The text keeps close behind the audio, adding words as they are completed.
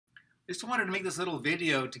Just wanted to make this little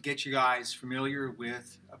video to get you guys familiar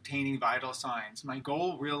with obtaining vital signs. My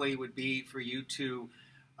goal really would be for you to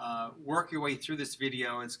work your way through this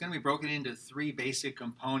video. It's going to be broken into three basic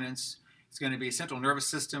components. It's going to be a central nervous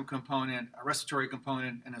system component, a respiratory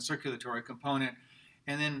component, and a circulatory component.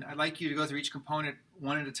 And then I'd like you to go through each component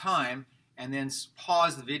one at a time and then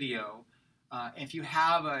pause the video. If you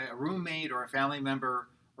have a roommate or a family member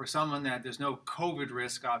or someone that there's no COVID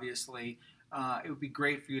risk, obviously, it would be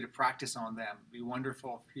great for you to practice on them. It would be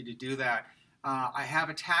wonderful for you to do that. I have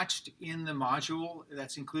attached in the module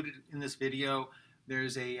that's included in this video,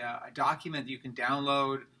 there's a document that you can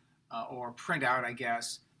download or print out, I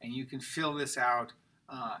guess, and you can fill this out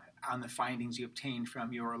on the findings you obtained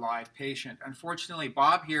from your live patient. Unfortunately,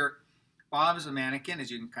 Bob is a mannequin,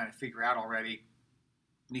 as you can kind of figure out already.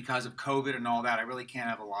 Because of COVID and all that, I really can't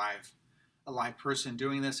have a live person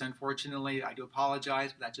doing this, unfortunately. I do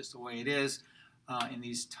apologize, but that's just the way it is in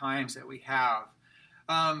these times that we have.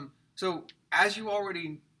 So as you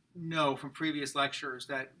already know from previous lectures,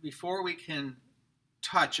 that before we can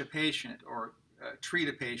touch a patient or treat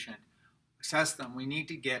a patient, assess them, we need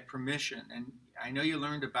to get permission. And I know you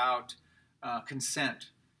learned about consent.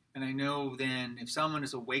 And I know then if someone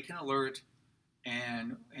is awake and alert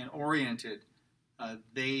and oriented,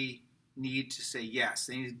 they need to say yes.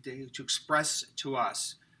 They need to express to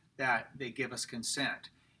us that they give us consent.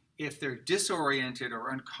 If they're disoriented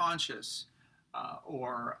or unconscious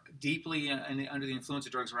or deeply under the influence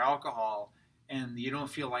of drugs or alcohol, and you don't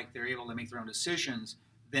feel like they're able to make their own decisions,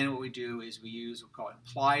 then what we do is we use what we call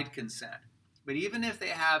implied consent. But even if they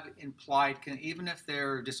have even if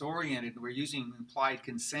they're disoriented, we're using implied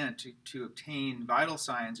consent to obtain vital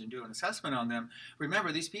signs and do an assessment on them.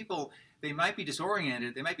 Remember, these people, they might be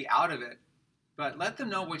disoriented, they might be out of it, but let them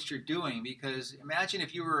know what you're doing, because imagine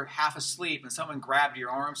if you were half asleep and someone grabbed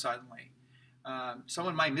your arm suddenly.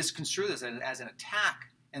 Someone might misconstrue this as an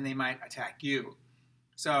attack, and they might attack you.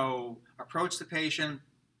 So approach the patient,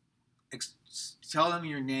 tell them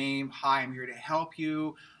your name. Hi, I'm here to help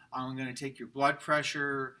you. I'm going to take your blood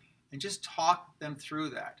pressure, and just talk them through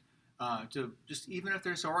that. Even if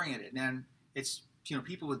they're disoriented, and it's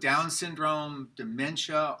people with Down syndrome,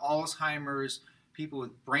 dementia, Alzheimer's, people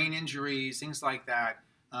with brain injuries, things like that.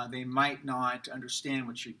 They might not understand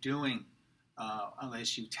what you're doing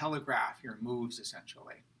unless you telegraph your moves,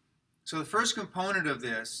 essentially. So the first component of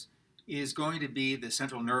this is going to be the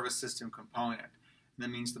central nervous system component. That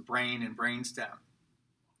means the brain and brainstem.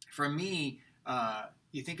 For me,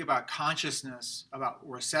 you think about consciousness,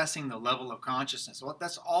 we're assessing the level of consciousness. Well,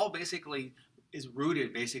 that's all basically is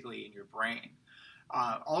rooted basically in your brain.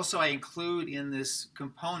 Also, I include in this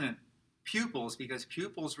component pupils, because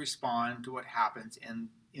pupils respond to what happens in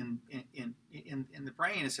the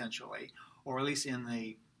brain, essentially, or at least in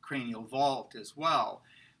the cranial vault as well.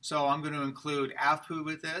 So I'm going to include AVPU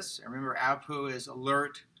with this. And remember, AVPU is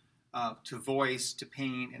alert to voice, to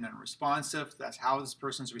pain, and unresponsive. That's how this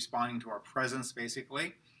person's responding to our presence,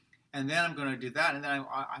 basically. And then I'm going to do that, and then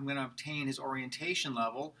I'm going to obtain his orientation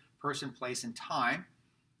level, person, place, and time.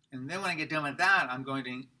 And then when I get done with that, I'm going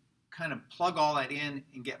to kind of plug all that in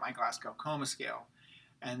and get my Glasgow Coma Scale.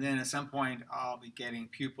 And then at some point, I'll be getting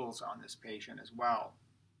pupils on this patient as well.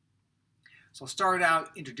 So start out,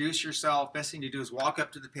 introduce yourself. Best thing to do is walk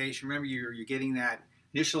up to the patient. Remember, you're getting that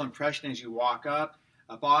initial impression as you walk up.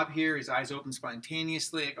 Bob here, his eyes open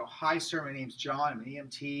spontaneously. I go, hi, sir, my name's John. I'm an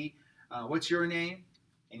EMT. What's your name?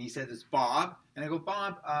 And he says, it's Bob. And I go,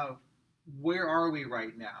 Bob, where are we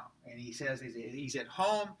right now? And he says he's at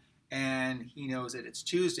home, and he knows that it's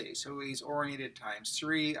Tuesday. So he's oriented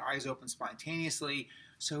 ×3, eyes open spontaneously.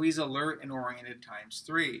 So he's alert and oriented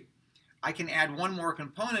 ×3. I can add one more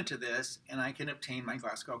component to this, and I can obtain my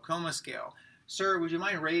Glasgow Coma Scale. Sir, would you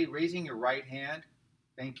mind raising your right hand?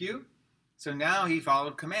 Thank you. So now he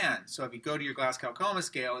followed command. So if you go to your Glasgow Coma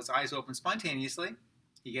Scale, his eyes open spontaneously.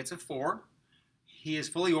 He gets a 4. He is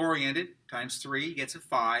fully oriented ×3. He gets a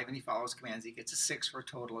 5, and he follows commands. He gets a 6 for a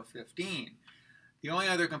total of 15. The only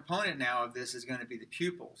other component now of this is going to be the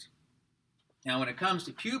pupils. Now when it comes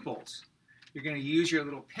to pupils, you're going to use your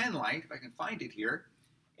little pen light, if I can find it here.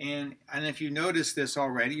 And if you noticed this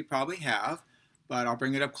already, you probably have, but I'll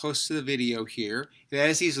bring it up close to the video here. It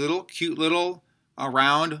has these little cute little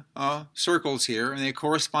round circles here, and they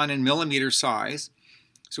correspond in millimeter size.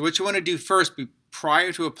 So what you want to do first,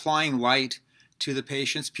 prior to applying light to the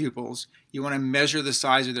patient's pupils, you want to measure the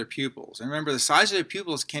size of their pupils. And remember, the size of their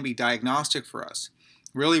pupils can be diagnostic for us.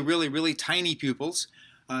 Really tiny pupils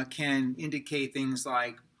can indicate things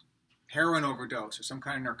like heroin overdose or some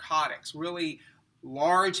kind of narcotics. Really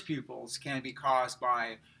large pupils can be caused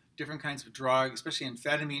by different kinds of drugs, especially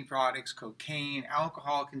amphetamine products, cocaine,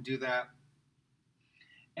 alcohol can do that.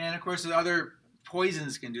 And of course, the other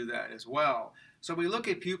poisons can do that as well. So we look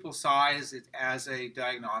at pupil size as a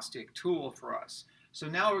diagnostic tool for us. So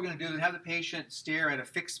now what we're going to do is have the patient stare at a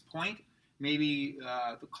fixed point, maybe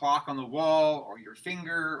the clock on the wall or your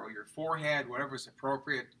finger or your forehead, whatever is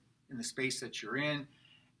appropriate in the space that you're in,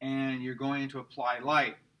 and you're going to apply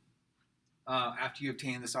light after you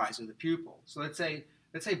obtain the size of the pupil. So let's say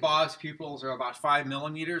Bob's pupils are about 5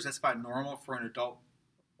 millimeters. That's about normal for an adult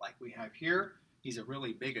like we have here. He's a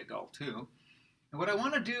really big adult too. And what I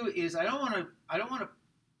want to do is I don't want to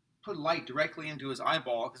put light directly into his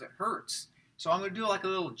eyeball because it hurts. So I'm going to do like a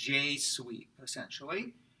little J sweep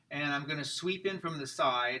essentially, and I'm going to sweep in from the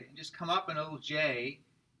side and just come up in a little J.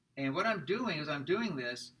 And what I'm doing as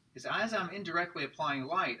I'm indirectly applying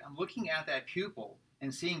light, I'm looking at that pupil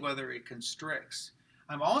and seeing whether it constricts.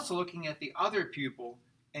 I'm also looking at the other pupil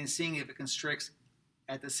and seeing if it constricts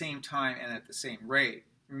at the same time and at the same rate.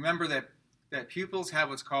 Remember that pupils have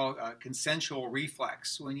what's called a consensual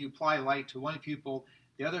reflex. When you apply light to one pupil,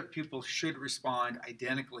 the other pupil should respond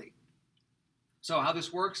identically. So how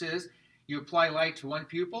this works is you apply light to one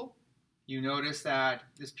pupil, you notice that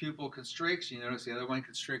this pupil constricts, you notice the other one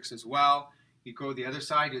constricts as well. You go to the other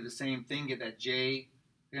side, do the same thing, get that J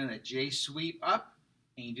sweep up,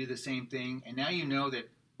 and you do the same thing. And now you know that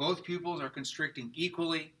both pupils are constricting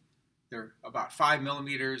equally. They're about 5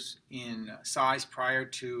 millimeters in size prior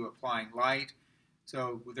to applying light.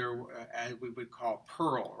 So they're, as we would call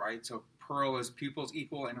pearl, right? So pearl is pupils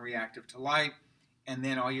equal and reactive to light. And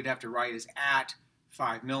then all you'd have to write is at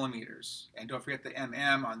 5 millimeters. And don't forget the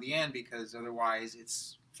mm on the end because otherwise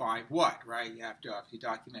it's 5 what, right? You have to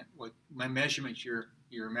document what measurement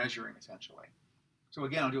you're measuring essentially. So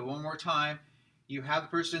again, I'll do it one more time. You have the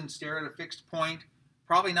person stare at a fixed point,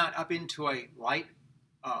 probably not up into a light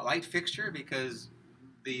fixture because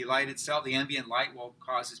the light itself, the ambient light, will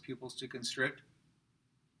cause his pupils to constrict.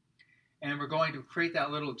 And we're going to create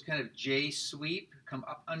that little kind of J sweep, come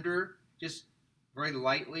up under, just very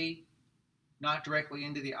lightly, not directly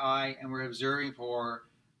into the eye, and we're observing for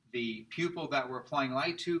the pupil that we're applying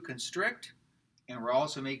light to constrict, and we're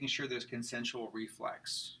also making sure there's consensual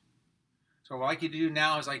reflex. So what I'd like you to do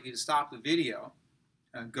now is I'd like you to stop the video,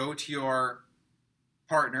 go to your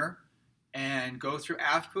partner, and go through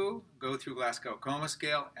AFPU, go through Glasgow Coma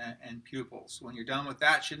Scale, and pupils. When you're done with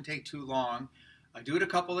that, it shouldn't take too long. Do it a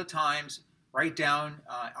couple of times. Write down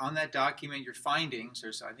on that document your findings.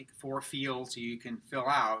 There's, I think, 4 fields you can fill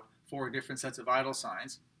out, 4 different sets of vital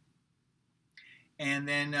signs. And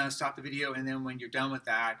then stop the video, and then when you're done with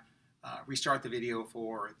that, restart the video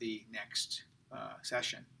for the next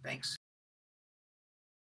session. Thanks.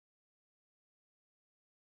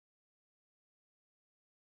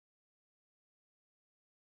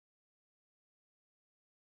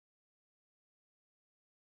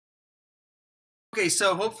 Okay,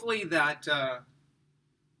 so hopefully that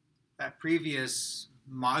previous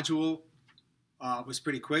module was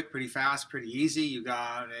pretty quick, pretty fast, pretty easy. You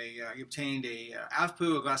obtained a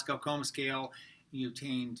AFPU, a Glasgow Coma Scale. You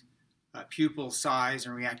obtained pupil size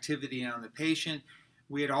and reactivity on the patient.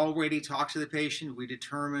 We had already talked to the patient. We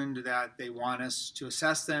determined that they want us to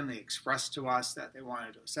assess them. They expressed to us that they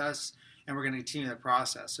wanted to assess, and we're going to continue that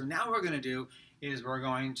process. So now what we're going to do is we're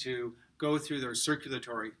going to go through their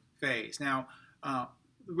circulatory phase. Now,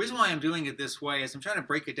 the reason why I'm doing it this way is I'm trying to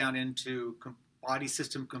break it down into body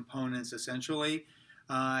system components, essentially.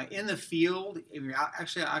 In the field, if you're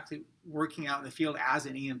actually working out in the field as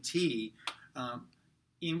an EMT,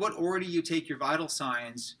 in what order you take your vital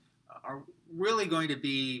signs are really going to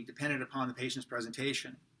be dependent upon the patient's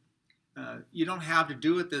presentation. You don't have to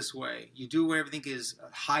do it this way. You do where everything is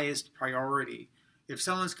highest priority. If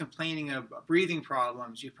someone's complaining of breathing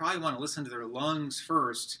problems, you probably want to listen to their lungs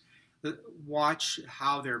first, watch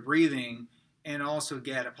how they're breathing, and also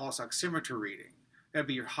get a pulse oximeter reading. That'd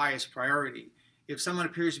be your highest priority. If someone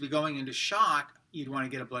appears to be going into shock, you'd want to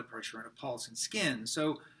get a blood pressure and a pulse and skin.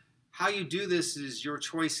 So how you do this is your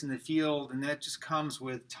choice in the field, and that just comes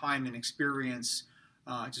with time and experience,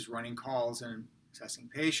 just running calls and assessing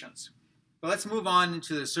patients. But let's move on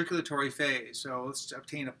into the circulatory phase. So let's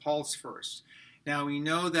obtain a pulse first. Now we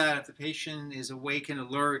know that if the patient is awake and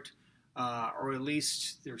alert, or at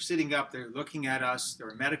least they're sitting up, they're looking at us, they're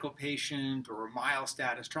a medical patient or a mild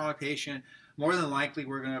status trauma patient, more than likely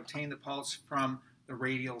we're going to obtain the pulse from the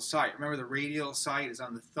radial site. Remember, the radial site is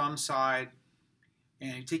on the thumb side,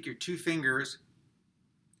 and you take your 2 fingers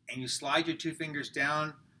and you slide your 2 fingers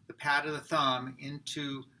down the pad of the thumb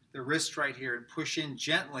into the wrist right here and push in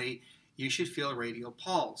gently. You should feel a radial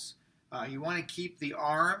pulse. You want to keep the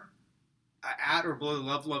arm at or below the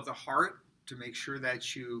level of the heart to make sure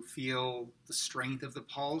that you feel the strength of the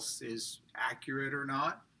pulse is accurate or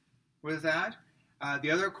not with that.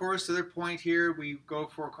 The other, of course, the other point here we go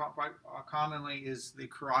for quite commonly is the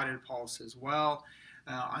carotid pulse as well.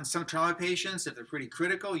 On some trauma patients, if they're pretty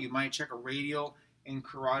critical, you might check a radial and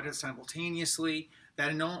carotid simultaneously.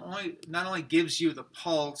 That not only gives you the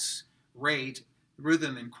pulse rate,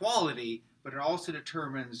 rhythm, and quality, but it also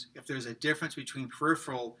determines if there's a difference between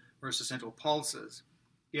peripheral versus central pulses.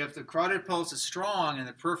 If the carotid pulse is strong and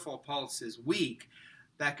the peripheral pulse is weak,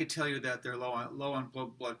 that could tell you that they're low on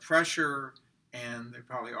blood pressure and they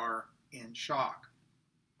probably are in shock.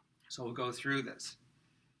 So we'll go through this.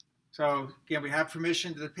 So again, we have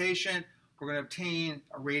permission to the patient. We're going to obtain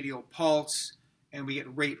a radial pulse, and we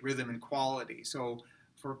get rate, rhythm, and quality. So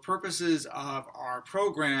for purposes of our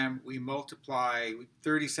program, we multiply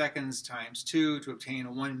 30 seconds times 2 to obtain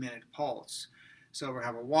a 1-minute pulse. So we'll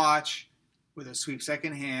have a watch with a sweep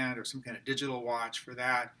second hand or some kind of digital watch for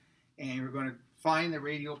that. And we're going to find the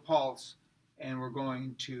radial pulse, and we're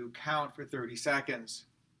going to count for 30 seconds.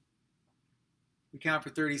 We count for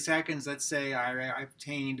 30 seconds. Let's say I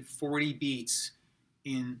obtained 40 beats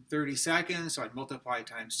in 30 seconds, so I'd multiply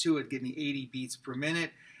times 2. It'd give me 80 beats per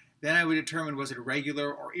minute. Then I would determine was it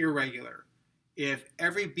regular or irregular. If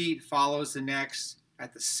every beat follows the next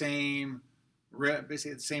at the same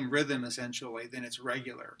rhythm, essentially, then it's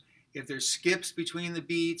regular. If there's skips between the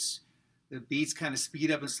beats kind of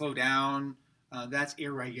speed up and slow down, that's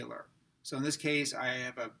irregular. So in this case, I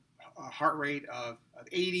have a heart rate of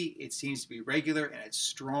 80. It seems to be regular and it's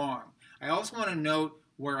strong. I also want to note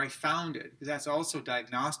where I found it, because that's also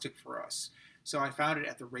diagnostic for us. So I found it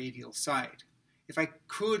at the radial site. If I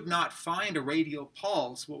could not find a radial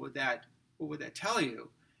pulse, what would that tell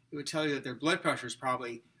you? It would tell you that their blood pressure is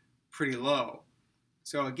probably pretty low.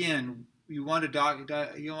 So again, you want to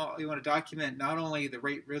document not only the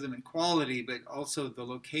rate, rhythm, and quality, but also the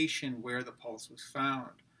location where the pulse was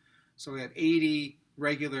found. So we have 80,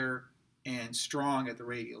 regular, and strong at the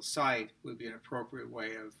radial site would be an appropriate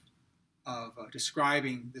way of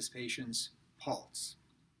describing this patient's pulse.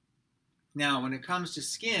 Now, when it comes to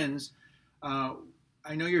skins,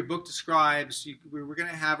 I know your book describes, we're going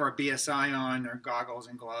to have our BSI on, our goggles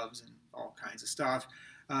and gloves and all kinds of stuff,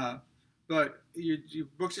 but your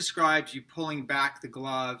book describes you pulling back the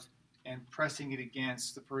glove and pressing it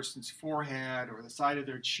against the person's forehead or the side of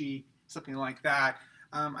their cheek, something like that.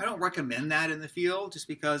 I don't recommend that in the field just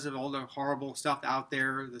because of all the horrible stuff out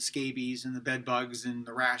there, the scabies and the bed bugs and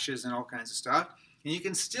the rashes and all kinds of stuff. And you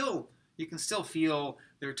can still feel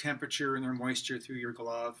their temperature and their moisture through your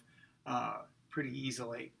glove pretty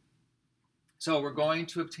easily. So we're going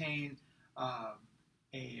to obtain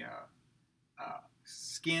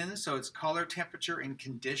skin, so it's color, temperature, and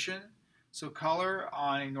condition. So color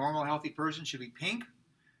on a normal, healthy person should be pink.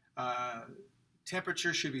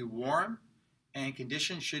 Temperature should be warm. And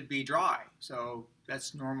condition should be dry. So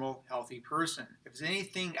that's normal, healthy person. If there's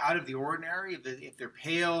anything out of the ordinary, if they're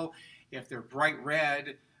pale, if they're bright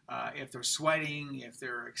red, if they're sweating, if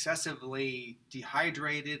they're excessively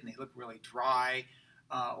dehydrated and they look really dry,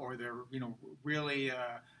 or they're really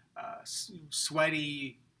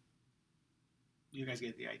sweaty, you guys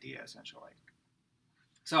get the idea essentially.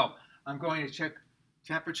 So I'm going to check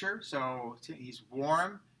temperature. So he's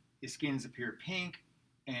warm, his skins appear pink,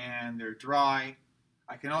 and they're dry.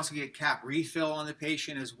 I can also get cap refill on the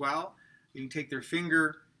patient as well. You can take their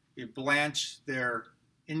finger, you blanch their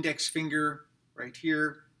index finger right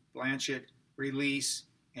here, blanch it, release,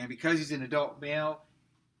 and because he's an adult male,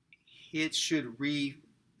 the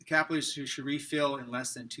capillaries should refill in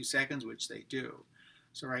less than 2 seconds, which they do.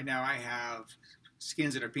 So right now I have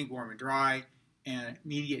skins that are pink, warm, and dry, and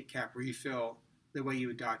immediate cap refill, the way you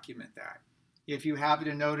would document that. If you happen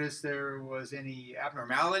to notice there was any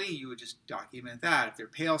abnormality, you would just document that. If they're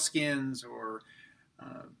pale skins or,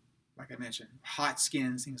 like I mentioned, hot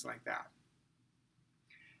skins, things like that.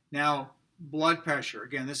 Now, blood pressure.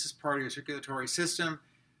 Again, this is part of your circulatory system.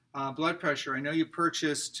 Blood pressure. I know you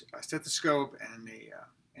purchased a stethoscope and a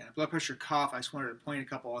blood pressure cuff. I just wanted to point a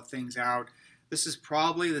couple of things out. This is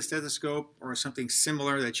probably the stethoscope or something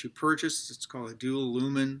similar that you purchased. It's called a dual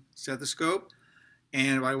lumen stethoscope.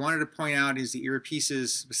 And what I wanted to point out is the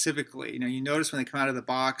earpieces specifically. You notice when they come out of the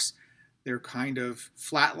box, they're kind of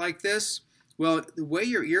flat like this. Well, the way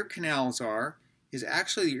your ear canals are is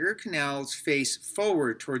actually the ear canals face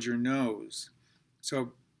forward towards your nose.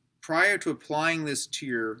 So prior to applying this to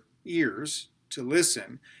your ears to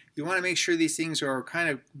listen, you want to make sure these things are kind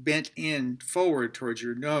of bent in forward towards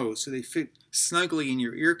your nose so they fit snugly in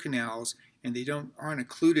your ear canals and they aren't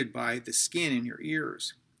occluded by the skin in your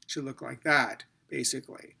ears. It should look like that.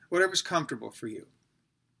 basically, whatever's comfortable for you.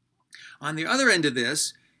 On the other end of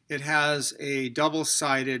this, it has a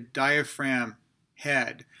double-sided diaphragm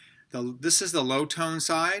head. This is the low tone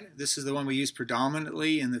side. This is the one we use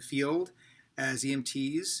predominantly in the field as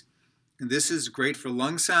EMTs. And this is great for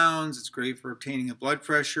lung sounds. It's great for obtaining a blood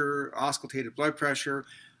pressure, auscultated blood pressure.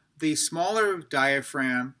 The smaller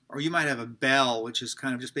diaphragm, or you might have a bell, which is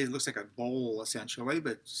kind of just basically looks like a bowl essentially,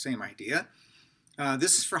 but same idea.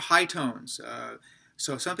 This is for high tones.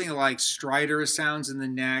 So something like stridor sounds in the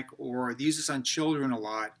neck, or they use this on children a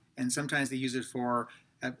lot, and sometimes they use it for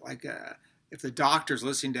if the doctor's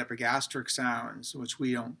listening to epigastric sounds, which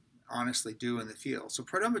we don't honestly do in the field. So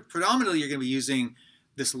predominantly you're going to be using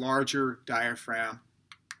this larger diaphragm,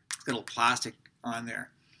 little plastic on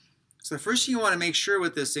there. So the first thing you want to make sure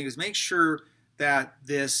with this thing is make sure that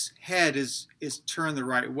this head is turned the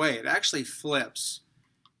right way. It actually flips,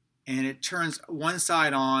 and it turns one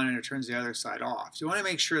side on and it turns the other side off. So you want to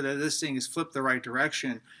make sure that this thing is flipped the right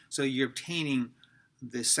direction so you're obtaining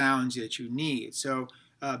the sounds that you need. So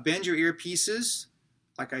bend your earpieces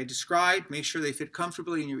like I described. Make sure they fit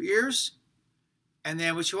comfortably in your ears. And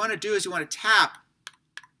then what you want to do is you want to tap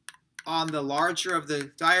on the larger of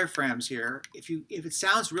the diaphragms here. If it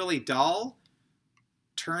sounds really dull,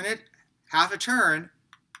 turn it half a turn.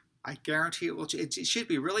 I guarantee it will. It should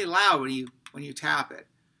be really loud when you tap it.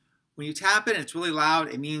 When you tap it and it's really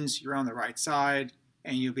loud, it means you're on the right side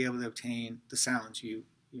and you'll be able to obtain the sounds you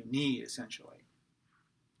need essentially.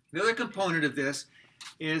 The other component of this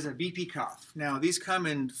is a BP cuff. Now these come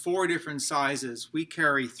in 4 different sizes. We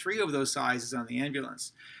carry 3 of those sizes on the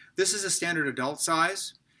ambulance. This is a standard adult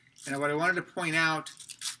size. And what I wanted to point out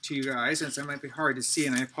to you guys, since it might be hard to see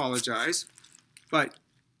and I apologize,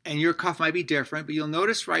 and your cuff might be different, but you'll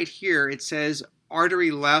notice right here it says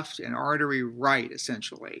artery left and artery right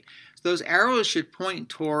essentially. So those arrows should point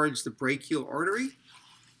towards the brachial artery.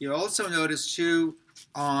 You'll also notice too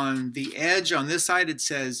on the edge on this side it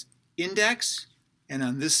says index, and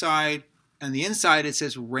on this side, on the inside it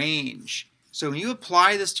says range. So when you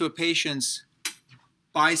apply this to a patient's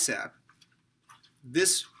bicep,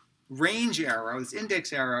 this range arrow, this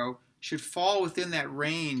index arrow, should fall within that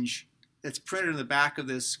range that's printed on the back of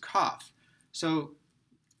this cuff. So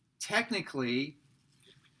technically,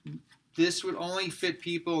 this would only fit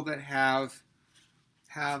people that have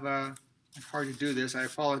it's hard to do this, I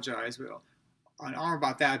apologize, but an arm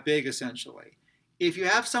about that big essentially. If you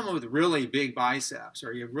have someone with really big biceps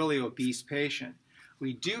or you have a really obese patient,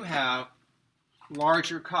 we do have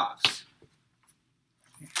larger cuffs.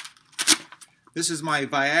 This is my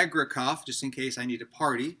Viagra cuff, just in case I need to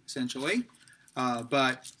party, essentially.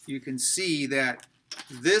 But you can see that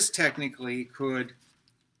this technically could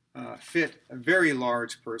fit a very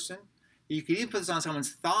large person. You could even put this on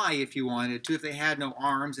someone's thigh if you wanted to, if they had no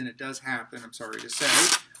arms, and it does happen, I'm sorry to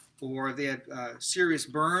say. Or if they had serious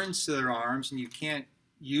burns to their arms and you can't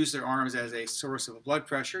use their arms as a source of blood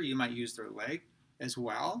pressure, you might use their leg as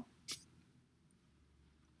well.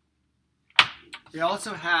 They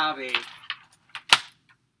also have a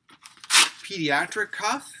pediatric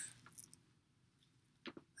cuff.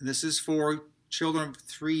 And this is for children of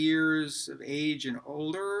 3 years of age and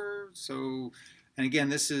older. So, and again,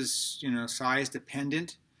 this is size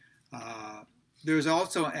dependent. There's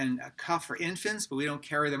also a cuff for infants, but we don't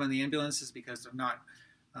carry them in the ambulances because they're not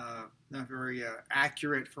very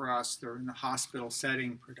accurate for us. They're in the hospital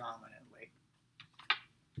setting predominantly.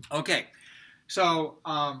 Okay, so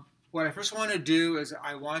what I first want to do is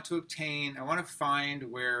I want to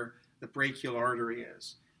find where the brachial artery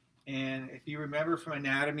is. And if you remember from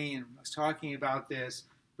anatomy, and I was talking about this,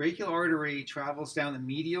 brachial artery travels down the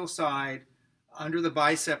medial side under the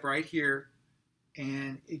bicep right here,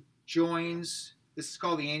 and it joins, this is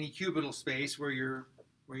called the antecubital space where your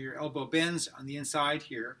elbow bends on the inside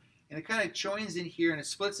here, and it kind of joins in here and it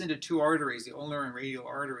splits into 2 arteries, the ulnar and radial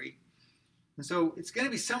artery. And so it's going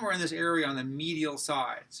to be somewhere in this area on the medial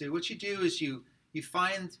side. So what you do is you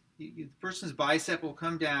find the person's bicep will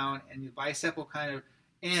come down, and the bicep will kind of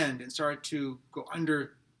end and start to go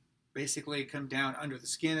under, basically come down under the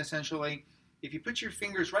skin essentially. If you put your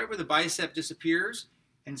fingers right where the bicep disappears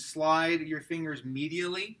and slide your fingers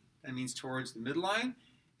medially, that means towards the midline,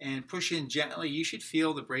 and push in gently, you should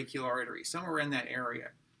feel the brachial artery somewhere in that area.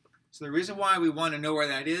 So the reason why we want to know where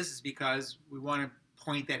that is because we want to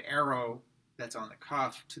point that arrow that's on the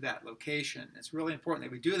cuff to that location. It's really important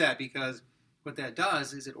that we do that because what that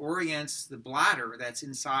does is it orients the bladder that's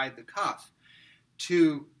inside the cuff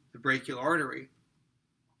to the brachial artery,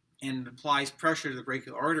 and it applies pressure to the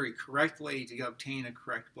brachial artery correctly to obtain a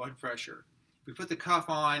correct blood pressure. If we put the cuff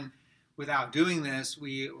on without doing this,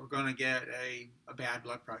 we're going to get a bad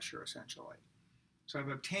blood pressure essentially. So I've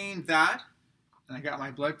obtained that, and I got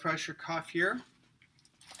my blood pressure cuff here.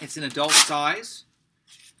 It's an adult size,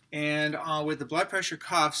 and with the blood pressure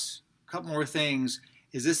cuffs, a couple more things.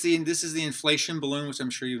 This is the inflation balloon, which I'm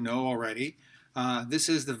sure you know already. This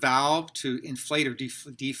is the valve to inflate or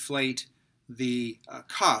deflate the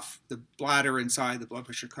cuff, the bladder inside the blood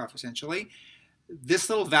pressure cuff, essentially. This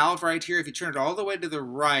little valve right here, if you turn it all the way to the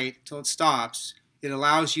right till it stops, it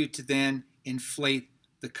allows you to then inflate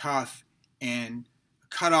the cuff and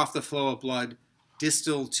cut off the flow of blood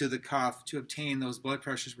distal to the cuff to obtain those blood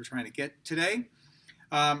pressures we're trying to get today.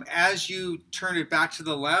 As you turn it back to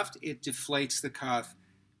the left, it deflates the cuff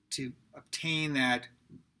to obtain that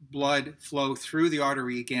blood flow through the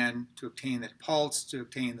artery again, to obtain that pulse, to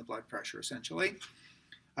obtain the blood pressure, essentially.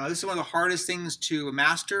 This is one of the hardest things to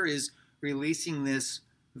master, is releasing this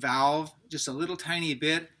valve just a little tiny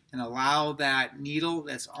bit and allow that needle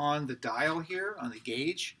that's on the dial here, on the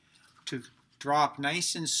gauge, to drop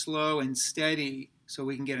nice and slow and steady so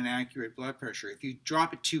we can get an accurate blood pressure. If you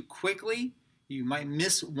drop it too quickly, you might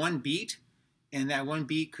miss one beat, and that one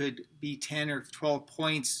beat could be 10 or 12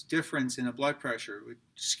 points difference in a blood pressure. It would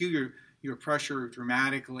skew your pressure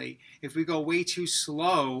dramatically. If we go way too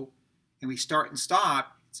slow and we start and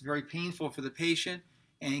stop, it's very painful for the patient,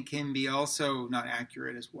 and it can be also not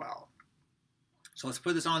accurate as well. So let's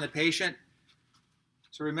put this on the patient.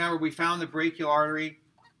 So remember, we found the brachial artery.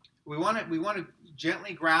 We want to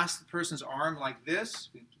gently grasp the person's arm like this.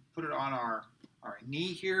 We put it on our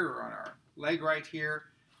knee here or on our leg right here.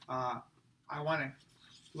 I want to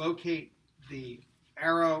locate the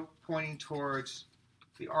arrow pointing towards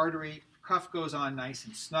the artery. Cuff goes on nice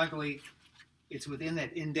and snugly. It's within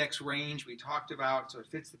that index range we talked about, so it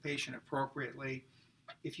fits the patient appropriately.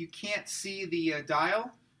 If you can't see the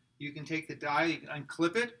dial, you can take the dial, you can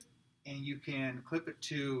unclip it, and you can clip it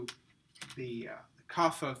to the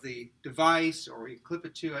cuff of the device, or you clip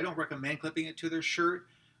it to, I don't recommend clipping it to their shirt,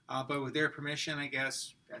 but with their permission, I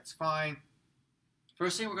guess that's fine.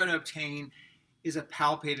 First thing we're going to obtain is a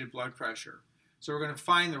palpated blood pressure. So we're going to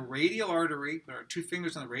find the radial artery, put our two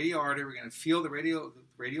fingers on the radial artery, we're going to feel the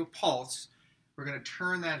radial pulse, we're going to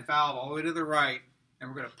turn that valve all the way to the right, and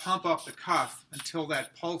we're going to pump up the cuff until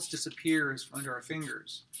that pulse disappears under our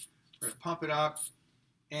fingers. We're going to pump it up,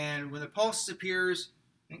 and when the pulse disappears,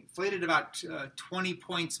 inflate it about 20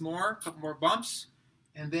 points more, a couple more bumps,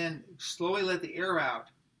 and then slowly let the air out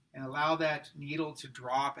and allow that needle to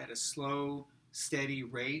drop at a slow, steady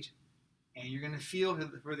rate. And you're going to feel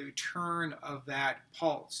for the return of that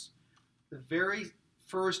pulse. The very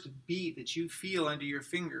first beat that you feel under your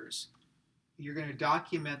fingers, you're going to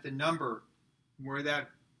document the number where that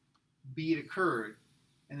beat occurred,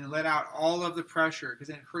 and then let out all of the pressure, because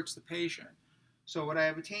then it hurts the patient. So what I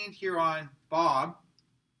have obtained here on Bob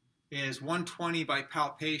is 120 by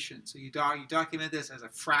palpation. So you document this as a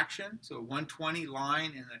fraction, so 120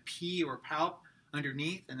 line and a P or palp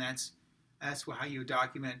underneath, and that's how you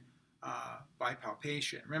document by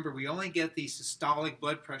palpation. Remember, we only get the systolic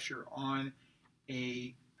blood pressure on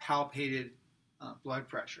a palpated blood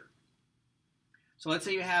pressure. So let's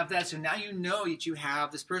say you have that. So now you know that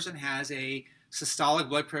this person has a systolic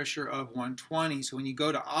blood pressure of 120. So when you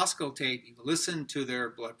go to auscultate, you listen to their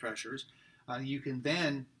blood pressures, you can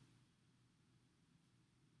then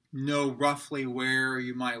know roughly where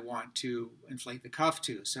you might want to inflate the cuff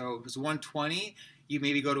to. So if it was 120, you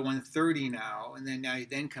maybe go to 130 now, and then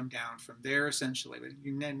you come down from there essentially.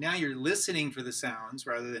 But now you're listening for the sounds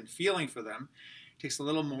rather than feeling for them. It takes a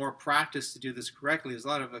little more practice to do this correctly. There's a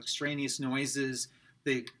lot of extraneous noises,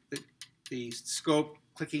 the scope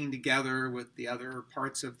clicking together with the other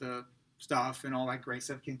parts of the stuff and all that great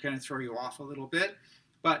stuff can kind of throw you off a little bit.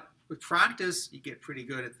 But with practice, you get pretty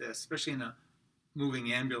good at this, especially in a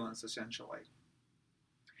moving ambulance, essentially.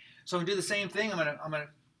 So I'm going to do the same thing. I'm going to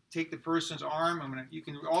take the person's arm. You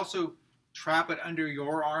can also trap it under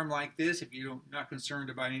your arm like this if you're not concerned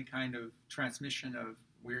about any kind of transmission of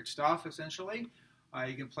weird stuff, essentially.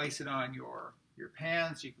 You can place it on your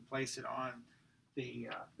pants. You can place it on the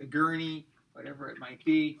gurney, whatever it might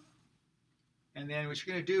be. And then what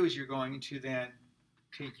you're going to do is you're going to then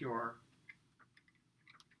take your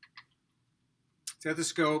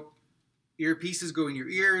stethoscope, earpieces go in your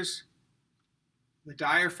ears, the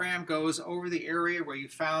diaphragm goes over the area where you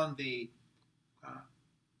found the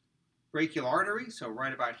brachial artery, so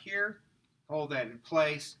right about here. Hold that in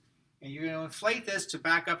place, and you're going to inflate this to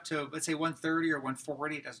back up to, let's say, 130 or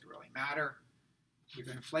 140. It doesn't really matter. You're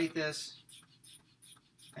going to inflate this,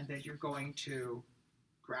 and then you're going to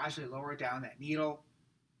gradually lower down that needle.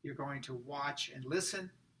 You're going to watch and listen.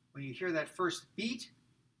 When you hear that first beat,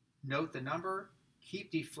 note the number,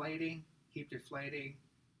 keep deflating,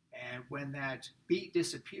 And when that beat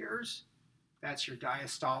disappears, that's your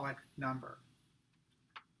diastolic number.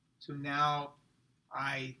 So now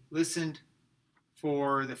I listened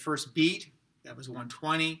for the first beat. That was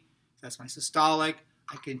 120. That's my systolic.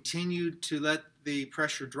 I continued to let the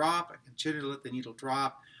pressure drop. I continued to let the needle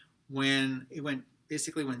drop. When it went,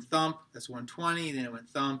 basically went thump, that's 120. Then it went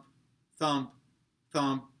thump, thump,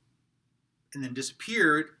 thump, and then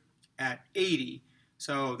disappeared at 80.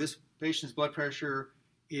 So this patient's blood pressure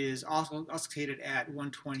is also auscultated at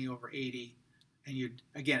 120 over 80. And you,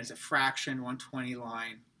 again, it's a fraction, 120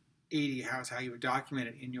 line, 80 is how you would document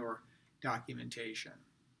it in your documentation.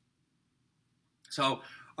 So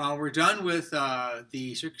we're done with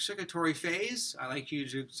the circulatory phase. I'd like you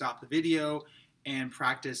to stop the video and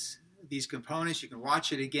practice these components. You can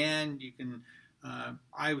watch it again. You can.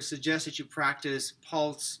 I would suggest that you practice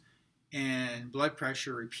pulse and blood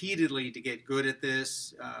pressure repeatedly to get good at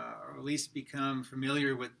this, or at least become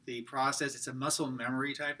familiar with the process. It's a muscle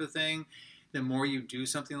memory type of thing. The more you do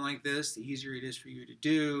something like this, the easier it is for you to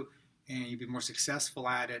do, and you'll be more successful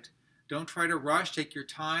at it. Don't try to rush. Take your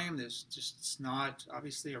time. It's not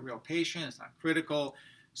obviously a real patient. It's not critical.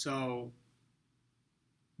 So,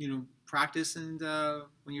 practice, and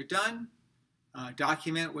when you're done,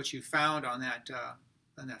 document what you found on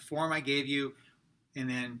that form I gave you, and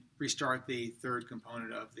then restart the third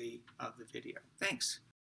component of the video. Thanks.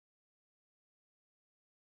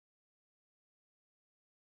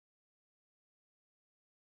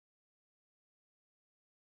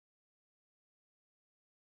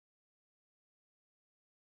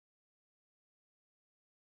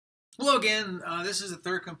 Hello again. This is the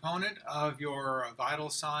third component of your vital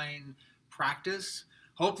sign practice.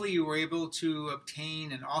 Hopefully you were able to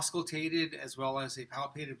obtain an auscultated as well as a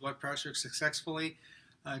palpated blood pressure successfully.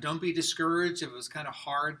 Don't be discouraged if it was kind of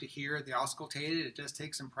hard to hear the auscultated. It does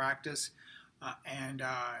take some practice, and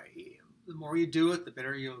the more you do it, the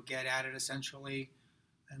better you'll get at it essentially,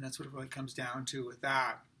 and that's what it really comes down to with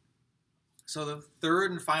that. So the third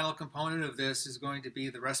and final component of this is going to be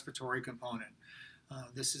the respiratory component.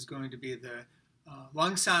 This is going to be the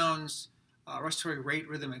lung sounds, respiratory rate,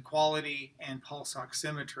 rhythm, and quality, and pulse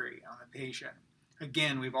oximetry on the patient.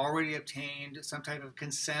 Again, we've already obtained some type of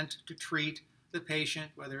consent to treat the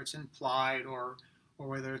patient, whether it's implied or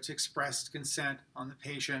whether it's expressed consent on the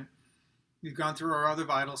patient. We've gone through our other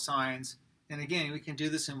vital signs, and again, we can do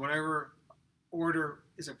this in whatever order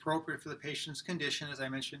is appropriate for the patient's condition, as I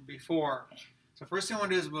mentioned before. So first thing I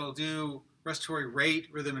want to do is we'll do respiratory rate,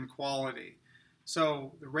 rhythm, and quality.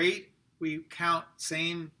 So the rate, we count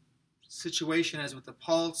same situation as with the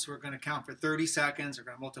pulse. We're going to count for 30 seconds. We're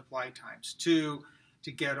going to multiply times 2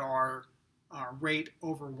 to get our rate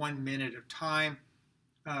over 1 minute of time.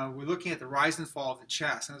 We're looking at the rise and fall of the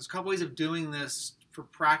chest. Now, there's a couple ways of doing this for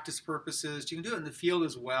practice purposes. You can do it in the field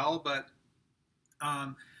as well, but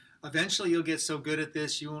eventually you'll get so good at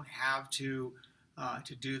this you won't have to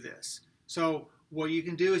do this. So what you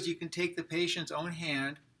can do is you can take the patient's own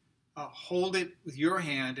hand, hold it with your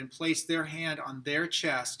hand, and place their hand on their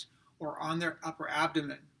chest or on their upper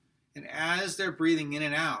abdomen. And as they're breathing in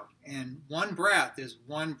and out, and one breath is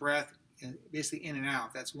one breath, basically in and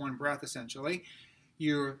out, that's one breath essentially,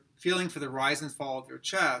 you're feeling for the rise and fall of your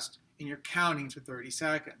chest, and you're counting for 30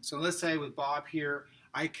 seconds. So let's say with Bob here,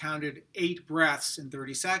 I counted 8 breaths in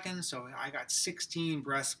 30 seconds, so I got 16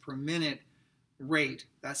 breaths per minute rate.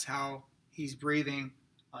 That's how he's breathing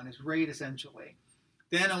on his rate essentially.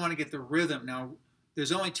 Then I want to get the rhythm. Now,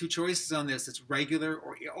 there's only 2 choices on this. It's regular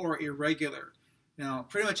or irregular. Now,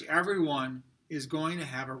 pretty much everyone is going to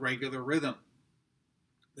have a regular rhythm.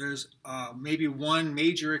 There's maybe one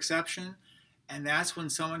major exception, and that's when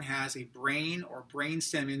someone has a brain or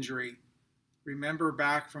brainstem injury. Remember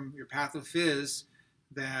back from your pathophys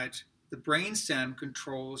that the brainstem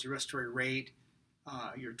controls your respiratory rate,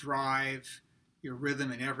 your drive, your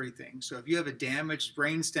rhythm, and everything. So if you have a damaged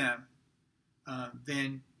brainstem,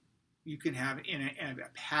 then you can have a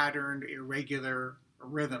patterned, irregular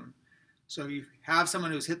rhythm. So if you have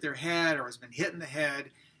someone who's hit their head or has been hit in the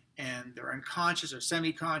head and they're unconscious or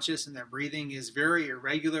semi-conscious and their breathing is very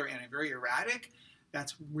irregular and very erratic,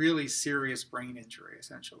 that's really serious brain injury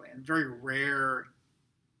essentially, and very rare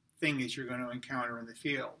thing that you're going to encounter in the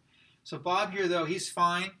field. So Bob here though, he's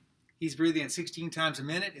fine. He's breathing at 16 times a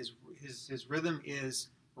minute. His rhythm is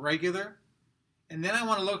regular. And then I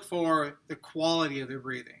want to look for the quality of their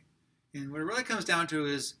breathing. And what it really comes down to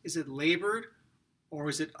is it labored or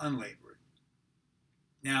is it unlabored?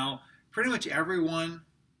 Now, pretty much everyone,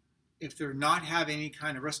 if they're not having any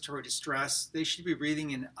kind of respiratory distress, they should be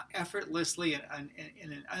breathing in effortlessly and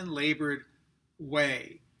in an unlabored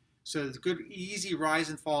way. So there's a good, easy rise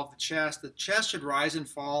and fall of the chest. The chest should rise and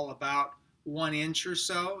fall about 1 inch or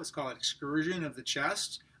so. It's called excursion of the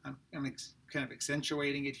chest. I'm kind of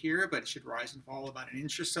accentuating it here, but it should rise and fall about 1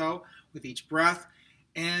 inch or so with each breath.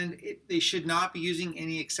 And they should not be using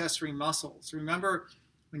any accessory muscles. Remember,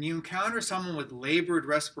 when you encounter someone with labored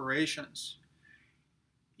respirations,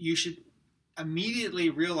 you should immediately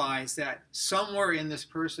realize that somewhere in this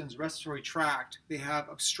person's respiratory tract, they have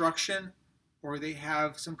obstruction or they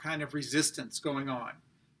have some kind of resistance going on.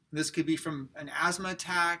 This could be from an asthma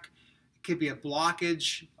attack. It could be a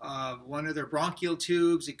blockage of one of their bronchial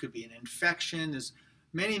tubes. It could be an infection. There's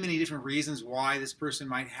many, many different reasons why this person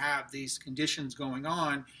might have these conditions going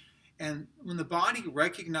on. And when the body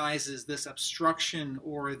recognizes this obstruction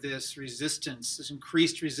or this resistance, this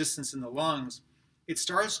increased resistance in the lungs, it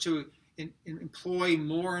starts to employ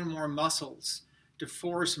more and more muscles to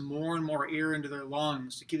force more and more air into their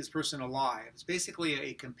lungs to keep this person alive. It's basically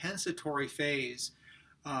a compensatory phase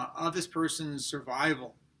of this person's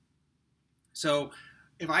survival. So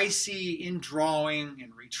if I see indrawing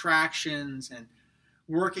and retractions and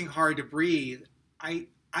working hard to breathe, I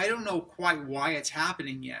don't know quite why it's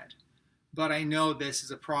happening yet, but I know this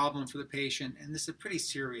is a problem for the patient, and this is a pretty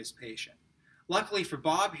serious patient. Luckily for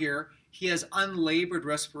Bob here, he has unlabored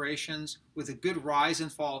respirations with a good rise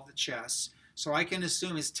and fall of the chest, so I can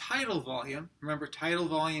assume his tidal volume, remember tidal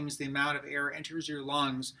volume is the amount of air enters your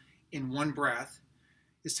lungs in one breath,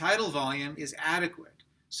 his tidal volume is adequate.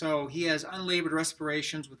 So he has unlabored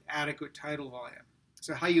respirations with adequate tidal volume.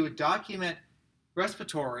 So how you would document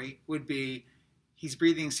respiratory would be he's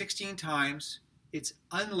breathing 16 times, it's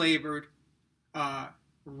unlabored,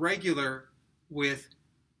 regular with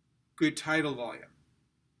good tidal volume.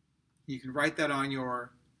 You can write that on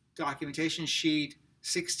your documentation sheet,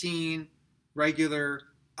 16, regular,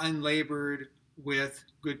 unlabored with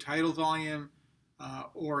good tidal volume,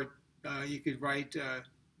 or you could write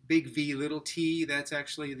big V, little t. That's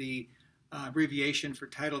actually the abbreviation for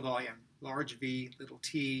tidal volume, large V, little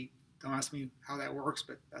t. Don't ask me how that works,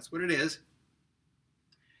 but that's what it is.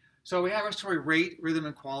 So we have respiratory rate, rhythm,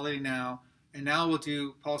 and quality now, and now we'll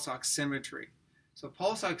do pulse oximetry. So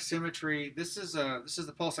pulse oximetry, this is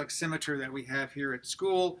the pulse oximeter that we have here at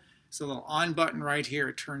school. It's a little on button right here.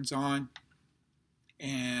 It turns on,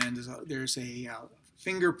 and there's a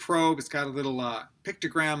finger probe. It's got a little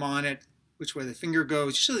pictogram on it, which way the finger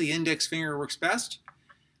goes. Usually the index finger works best.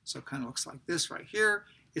 So it kind of looks like this right here.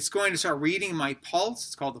 It's going to start reading my pulse.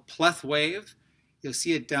 It's called the pleth wave. You'll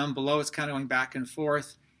see it down below. It's kind of going back and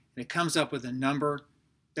forth, and it comes up with a number.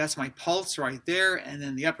 That's my pulse right there, and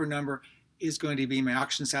then the upper number is going to be my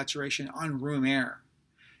oxygen saturation on room air.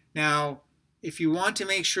 Now, if you want to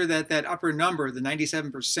make sure that that upper number, the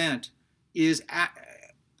 97%, is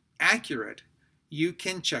accurate, you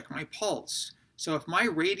can check my pulse. So if my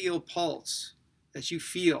radial pulse that you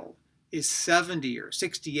feel is 70 or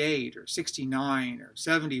 68 or 69 or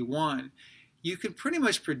 71, you can pretty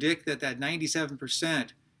much predict that that 97%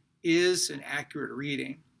 is an accurate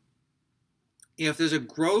reading. If there's a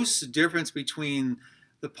gross difference between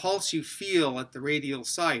the pulse you feel at the radial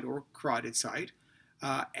site or carotid site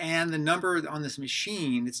and the number on this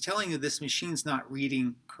machine, it's telling you this machine's not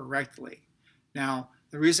reading correctly. Now,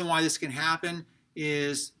 the reason why this can happen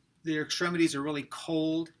is their extremities are really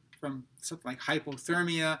cold from something like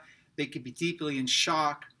hypothermia. They could be deeply in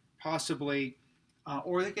shock, possibly,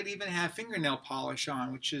 or they could even have fingernail polish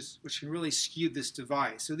on, which can really skew this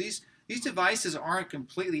device. So these devices aren't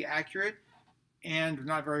completely accurate and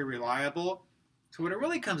not very reliable. So what it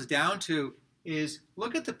really comes down to is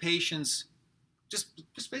look at the patient's, just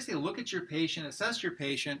basically look at your patient, assess your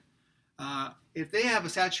patient. If they have a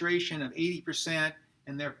saturation of 80%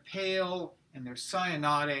 and they're pale and they're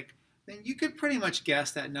cyanotic, then you could pretty much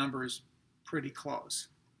guess that number is pretty close.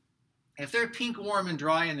 If they're pink, warm, and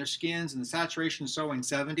dry in their skins and the saturation is showing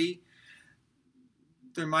 70,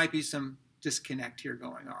 there might be some disconnect here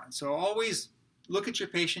going on. So always look at your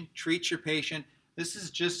patient, treat your patient. This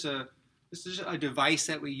is just a device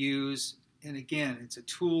that we use, and again, it's a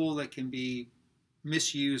tool that can be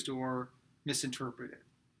misused or misinterpreted.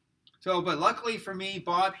 So, but luckily for me,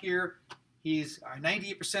 Bob here, he's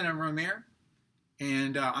 98% on room air,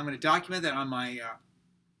 and I'm going to document that on my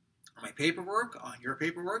paperwork, on your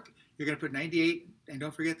paperwork. You're going to put 98, and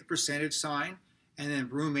don't forget the percentage sign, and then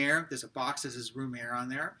room air. There's a box that says room air on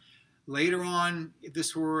there. Later on, if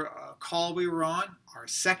this were a call we were on, our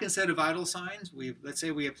second set of vital signs, let's say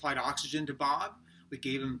we applied oxygen to Bob. We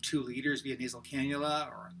gave him 2 liters via nasal cannula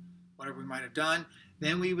or whatever we might have done.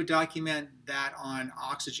 Then we would document that on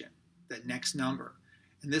oxygen, the next number.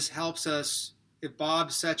 And this helps us if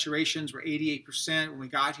Bob's saturations were 88% when we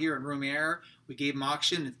got here in room air, we gave him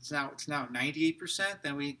oxygen, it's now 98%,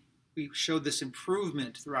 then we showed this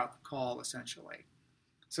improvement throughout the call, essentially.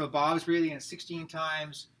 So Bob's breathing at 16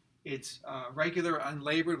 times. It's regular,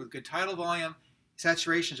 unlabored with good tidal volume.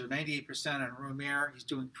 Saturations are 98% on room air. He's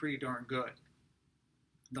doing pretty darn good.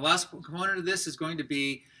 The last component of this is going to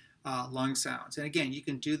be lung sounds. And again, you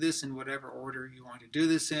can do this in whatever order you want to do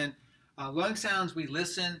this in. Lung sounds, we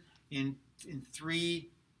listen in three,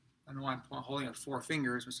 I don't know why I'm holding up 4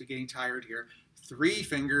 fingers, must be getting tired here. 3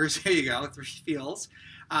 fingers, there you go, 3 feels.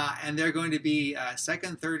 And they're going to be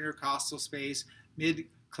second, third intercostal space,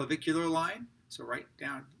 mid-clavicular line, so right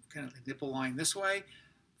down kind of the nipple line this way.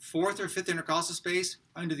 4th or 5th intercostal space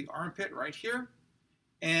under the armpit right here.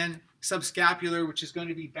 And subscapular, which is going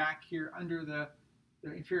to be back here under the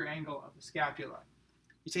inferior angle of the scapula.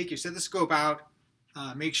 You take your stethoscope out,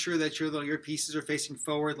 make sure that your little earpieces are facing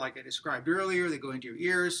forward like I described earlier. They go into your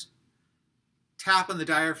ears. Tap on the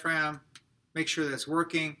diaphragm, make sure that's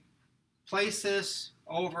working. Place this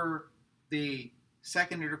over the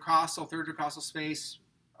second intercostal, third intercostal space,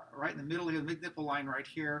 right in the middle of the mid-nipple line right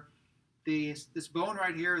here. This bone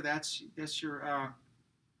right here, that's your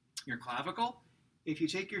clavicle. If you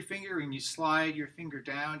take your finger and you slide your finger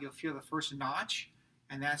down, you'll feel the first notch,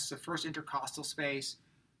 and that's the first intercostal space.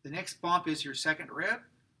 The next bump is your second rib.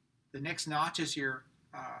 The next notch is your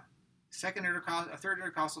third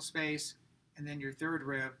intercostal space, and then your third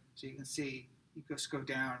rib. So you can see, you just go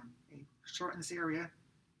down, and shorten this area.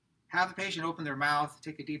 Have the patient open their mouth,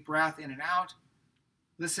 take a deep breath in and out.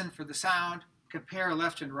 Listen for the sound. Compare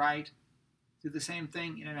left and right. Do the same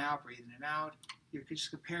thing, in and out, breathe in and out. You're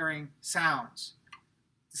just comparing sounds.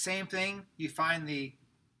 The same thing, you find the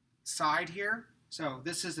side here. So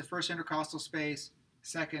this is the first intercostal space,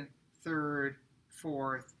 second, third,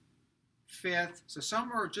 fourth, fifth. So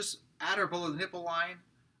somewhere just at or below the nipple line,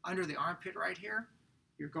 under the armpit right here.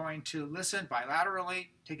 You're going to listen bilaterally,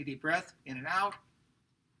 take a deep breath, in and out.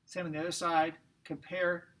 Same on the other side,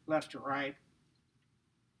 compare left to right.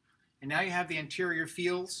 And now you have the anterior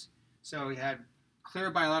fields. So you had clear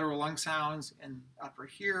bilateral lung sounds in upper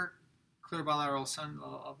here, clear bilateral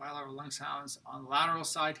lung sounds on the lateral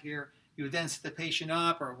side here. You would then sit the patient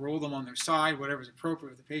up or roll them on their side, whatever is appropriate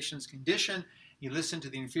with the patient's condition. You listen to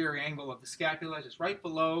the inferior angle of the scapula, just right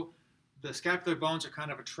below. The scapular bones are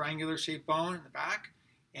kind of a triangular shaped bone in the back.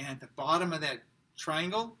 And at the bottom of that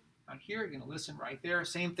triangle, out here, you're going to listen right there.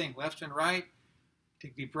 Same thing, left and right.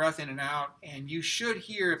 Take a deep breath in and out. And you should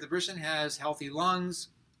hear, if the person has healthy lungs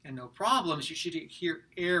and no problems, you should hear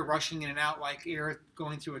air rushing in and out like air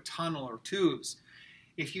going through a tunnel or tubes.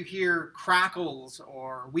 If you hear crackles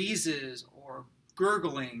or wheezes or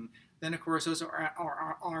gurgling, then of course those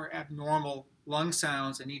are abnormal lung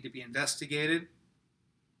sounds that need to be investigated.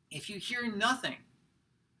 If you hear nothing,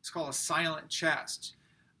 it's called a silent chest.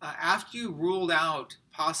 After you ruled out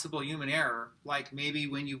possible human error, like maybe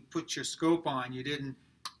when you put your scope on, you didn't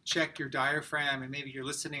check your diaphragm and maybe you're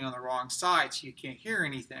listening on the wrong side so you can't hear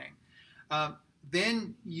anything,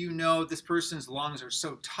 then you know this person's lungs are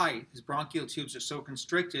so tight, his bronchial tubes are so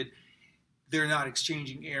constricted, they're not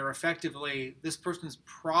exchanging air effectively. This person's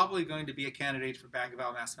probably going to be a candidate for bag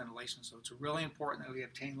valve mask ventilation. So it's really important that we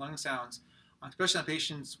obtain lung sounds, especially on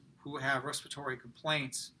patients who have respiratory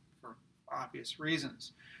complaints for obvious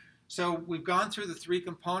reasons. So we've gone through the 3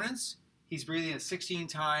 components. He's breathing at 16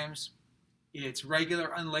 times. It's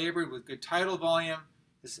regular, unlabored with good tidal volume.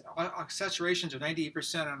 His saturations are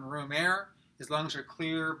 98% on room air. His lungs are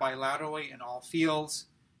clear bilaterally in all fields.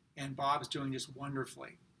 And Bob's doing just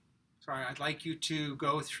wonderfully. So I'd like you to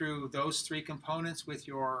go through those 3 components with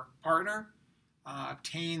your partner,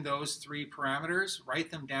 obtain those 3 parameters, write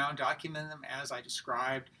them down, document them as I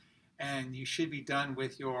described, and you should be done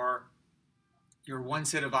with your 1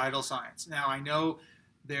 set of vital signs. Now I know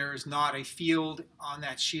there's not a field on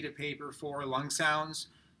that sheet of paper for lung sounds,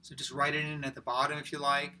 so just write it in at the bottom if you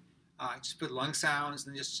like. Just put lung sounds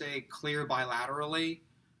and just say clear bilaterally.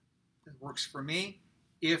 It works for me.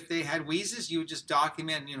 If they had wheezes, you would just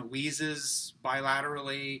document, wheezes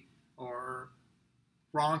bilaterally or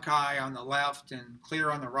bronchi on the left and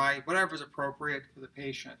clear on the right, whatever is appropriate for the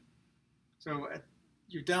patient. So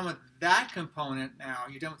you're done with that component now.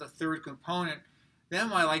 You're done with the 3rd component.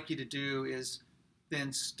 Then what I'd like you to do is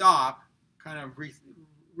then stop, kind of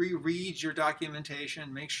reread your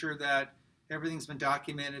documentation, make sure that everything's been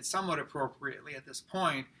documented somewhat appropriately at this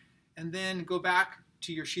point, and then go back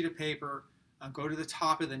to your sheet of paper, go to the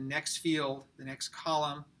top of the next field, the next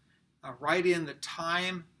column, write in the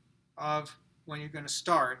time of when you're going to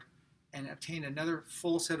start, and obtain another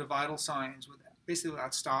full set of vital signs basically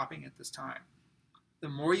without stopping at this time. the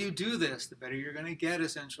more you do this, the better you're going to get,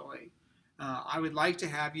 essentially. I would like to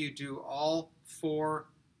have you do all 4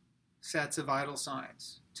 sets of vital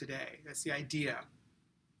signs today. That's the idea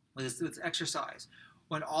with this exercise.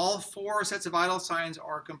 When all 4 sets of vital signs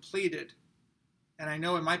are completed, and I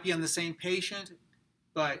know it might be on the same patient,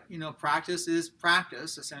 but practice is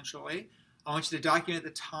practice, essentially. I want you to document the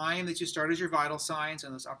time that you started your vital signs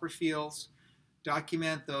on those upper fields.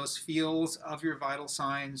 Document those fields of your vital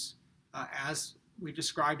signs as we've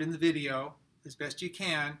described in the video as best you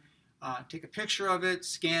can. Take a picture of it,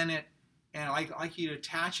 scan it, and I'd like you to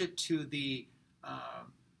attach it to the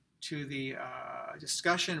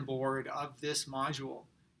discussion board of this module.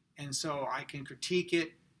 And so I can critique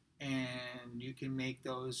it, and you can make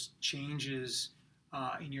those changes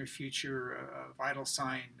in your future vital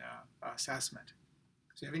sign assessment.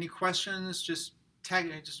 So if you have any questions, just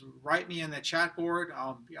write me in the chat board.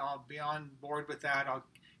 I'll be on board with that. I'll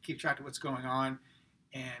keep track of what's going on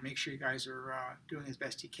and make sure you guys are doing as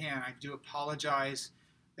best you can. I do apologize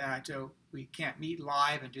that we can't meet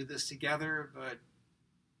live and do this together, but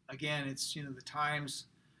again, it's the times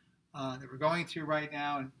that we're going through right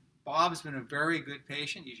now. And Bob's been a very good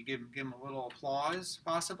patient. You should give him a little applause,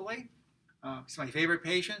 possibly. He's my favorite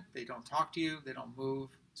patient. They don't talk to you. They don't move.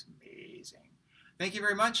 It's amazing. Thank you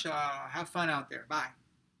very much. Have fun out there. Bye.